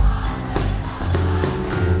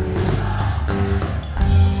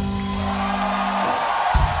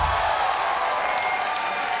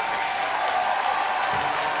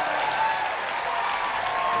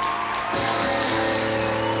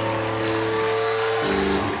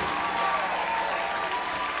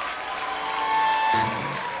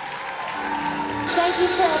thank you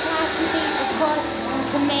to Apache Beat, of course, and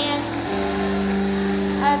to Man.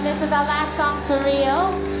 This is our last song for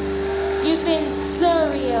real. You've been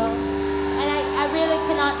surreal, and I really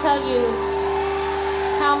cannot tell you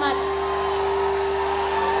how much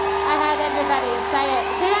I had everybody say it.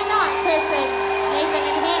 Did I not, Chris and Nathan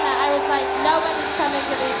and Hannah? I was like, nobody's coming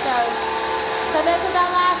to these shows. So this is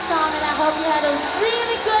our last song, and I hope you had a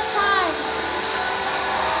really good time.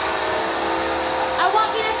 I want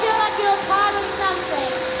you to feel like you're a part of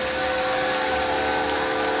something.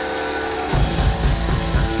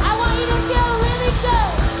 I want you to feel really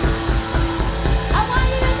good. I want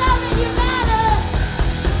you to know that you matter.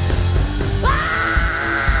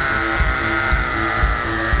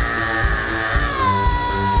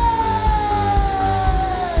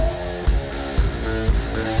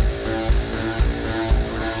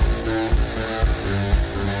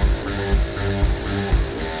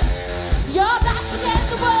 Your back's against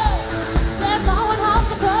the wall. They're going home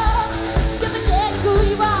to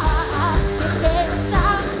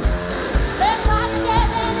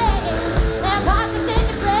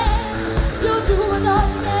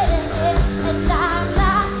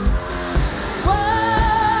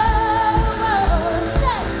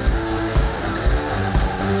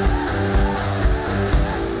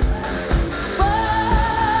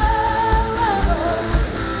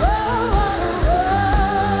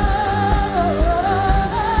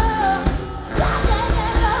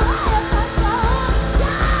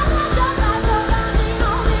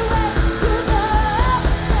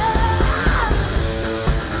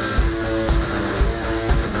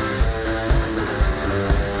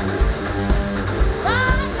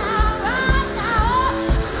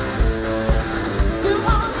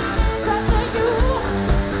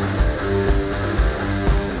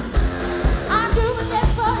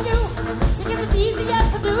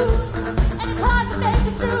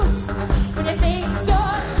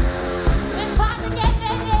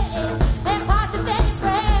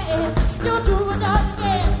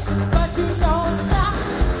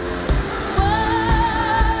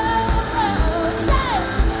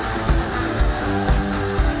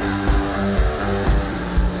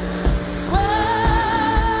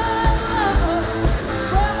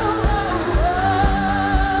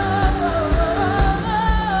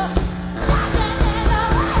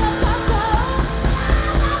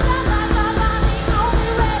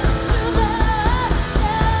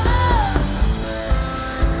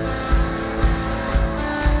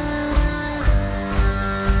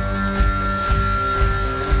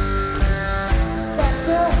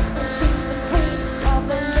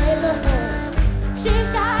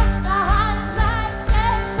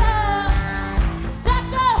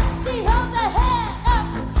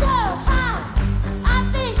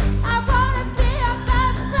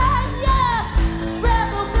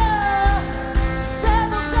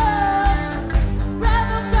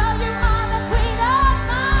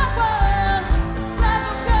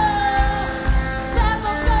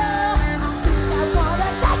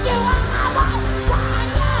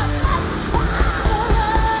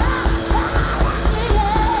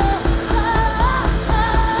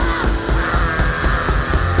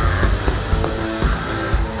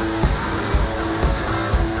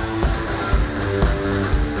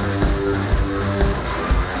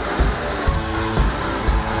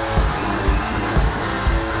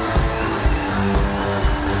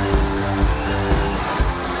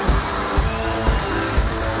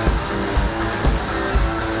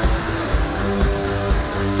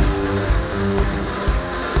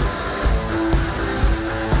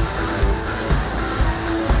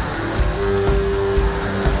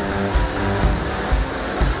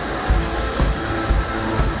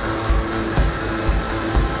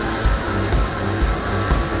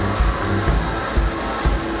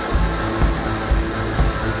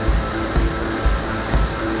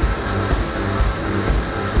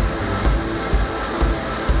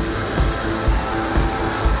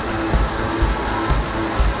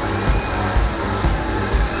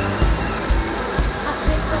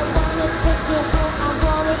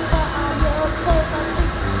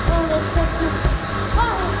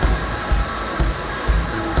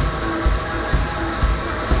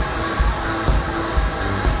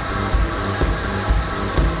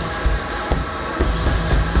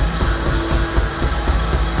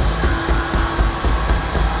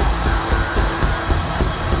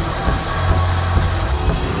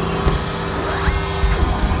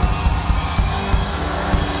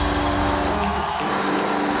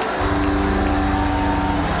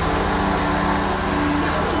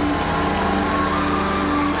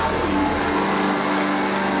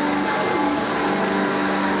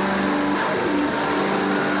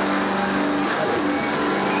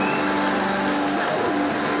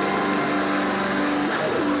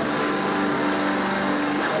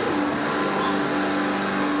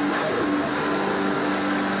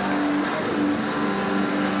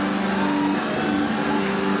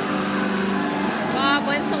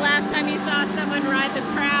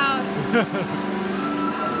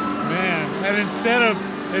Man, and instead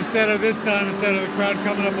of this time, instead of the crowd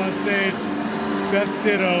coming up on stage, Beth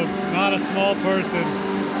Ditto, not a small person,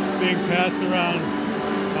 being passed around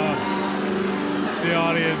the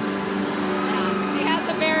audience. She has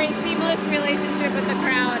a very seamless relationship with the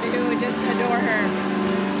crowd who just adore her.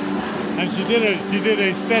 And she did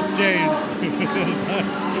a set change.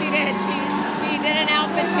 She did. She did an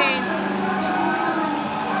outfit change.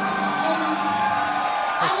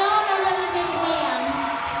 I know I'm a really big ham,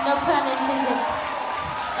 no pun intended.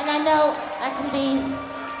 And I know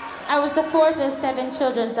I was the fourth of 7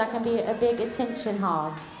 children, so I can be a big attention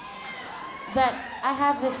hog. But I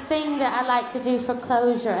have this thing that I like to do for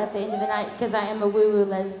closure at the end of the night, because I am a woo-woo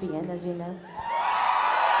lesbian, as you know.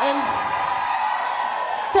 And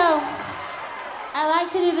so I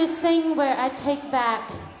like to do this thing where I take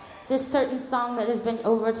back this certain song that has been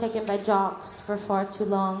overtaken by jocks for far too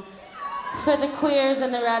long. For the queers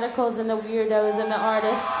and the radicals and the weirdos and the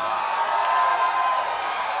artists.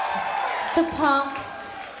 The punks.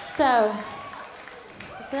 So,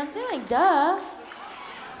 that's what I'm doing, duh.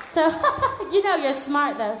 So, you know you're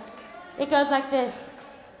smart though. It goes like this.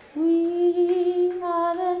 We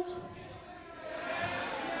are the...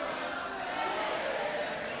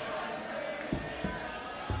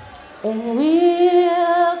 And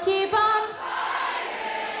we'll keep on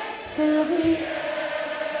till we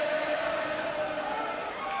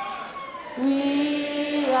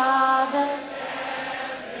are the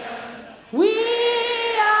champions. We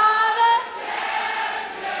are the champions.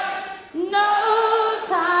 No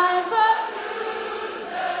time for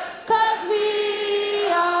losers, 'cause we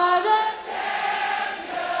are the champions.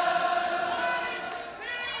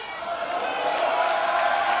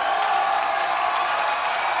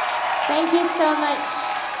 Thank you so much.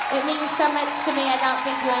 It means so much to me. I don't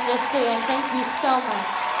think you understand. Thank you so much.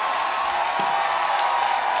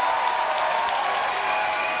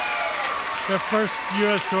 Their first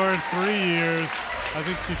U.S. tour in 3 years. I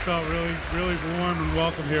think she felt really, really warm and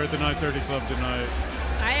welcome here at the 930 Club tonight.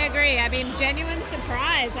 I agree. I mean, genuine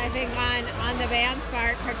surprise, I think, on the band's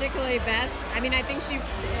part, particularly Beth's. I mean, I think she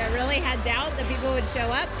really had doubt that people would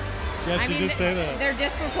show up. Yeah, she did say that. They're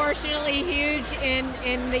disproportionately huge in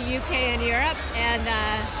the UK and Europe, and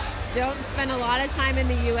don't spend a lot of time in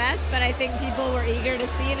the US, but I think people were eager to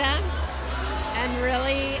see them and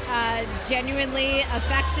really genuinely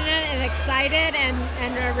affectionate and excited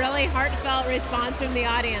and a really heartfelt response from the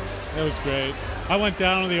audience. That was great. I went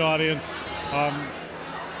down to the audience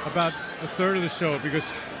about a third of the show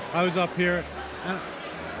because I was up here, and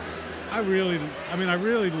I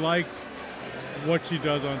really like what she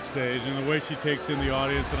does on stage and the way she takes in the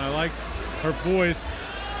audience, and I like her voice.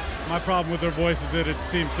 My problem with her voice is that it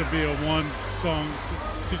seems to be a one song.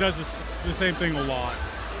 She does the same thing a lot.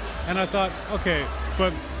 And I thought, okay,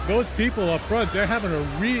 but those people up front, they're having a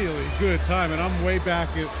really good time, and I'm way back,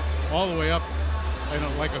 all the way up,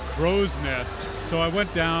 like a crow's nest. So I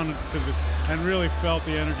went down and really felt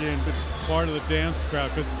the energy and been part of the dance crowd,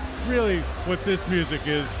 because really what this music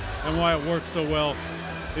is and why it works so well,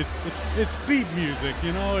 it's feet music,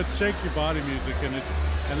 it's shake your body music,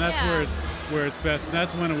 and that's where it's best. And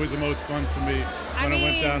that's when it was the most fun for me, when I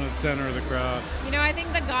went down to the center of the crowd. I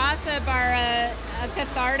think the Gossip are a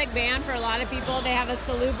cathartic band for a lot of people. They have a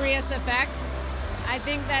salubrious effect. I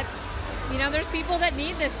think that, there's people that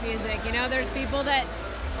need this music. There's people that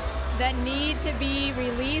need to be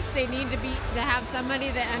released. They need to have somebody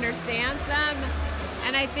that understands them.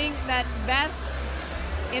 And I think that Beth,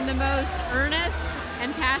 in the most earnest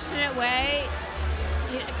and passionate way,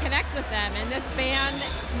 connects with them. And this band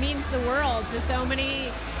means the world to so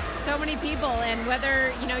many people. And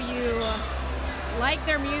whether you like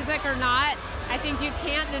their music or not, I think you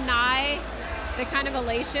can't deny the kind of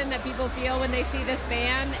elation that people feel when they see this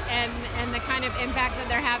band and the kind of impact that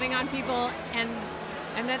they're having on people, and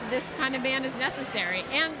that this kind of band is necessary.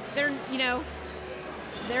 And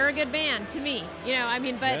they're a good band to me.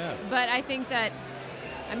 But I think that,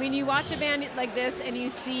 you watch a band like this and you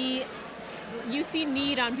see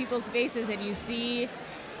need on people's faces, and you see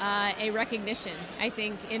a recognition, I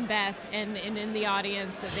think, in Beth and in the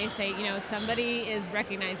audience, that they say, somebody is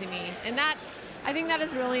recognizing me. And that, I think that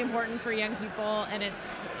is really important for young people, and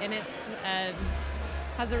it's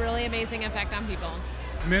has a really amazing effect on people.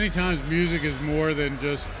 Many times music is more than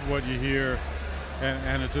just what you hear,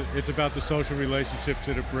 and it's about the social relationships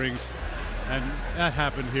that it brings. And that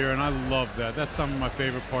happened here, and I love that. That's some of my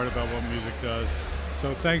favorite part about what music does.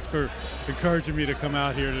 So thanks for encouraging me to come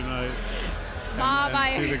out here tonight Bob,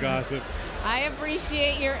 and see the Gossip. I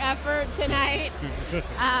appreciate your effort tonight. It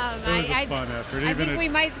was a fun effort. I even think at we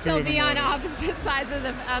might 2 still in the be on morning. opposite sides of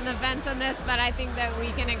on the fence on this, but I think that we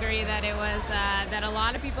can agree that it was that a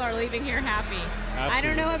lot of people are leaving here happy. I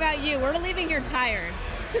don't know about you. We're leaving here tired.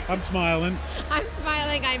 I'm smiling. I'm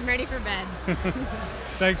smiling. I'm ready for bed.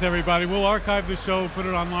 Thanks, everybody. We'll archive the show, put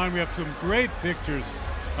it online. We have some great pictures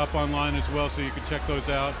up online as well, so you can check those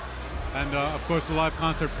out. And, of course, the live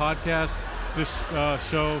concert podcast. This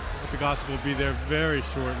show at the Gospel will be there very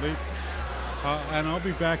shortly. And I'll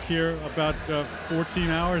be back here about 14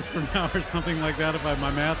 hours from now or something like that, if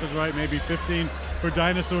my math is right, maybe 15, for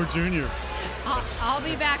Dinosaur Jr. I'll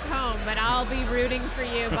be back home, but I'll be rooting for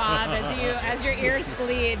you, Bob, as your ears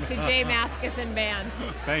bleed to Jay Mascis and band.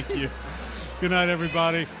 Thank you. Good night,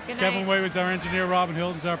 everybody. Good night. Kevin Way was our engineer. Robin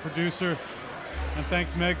Hilton's our producer. And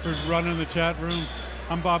thanks, Meg, for running the chat room.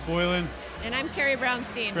 I'm Bob Boilen And I'm Carrie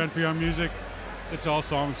Brownstein. for NPR Music. It's All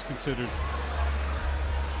Songs Considered.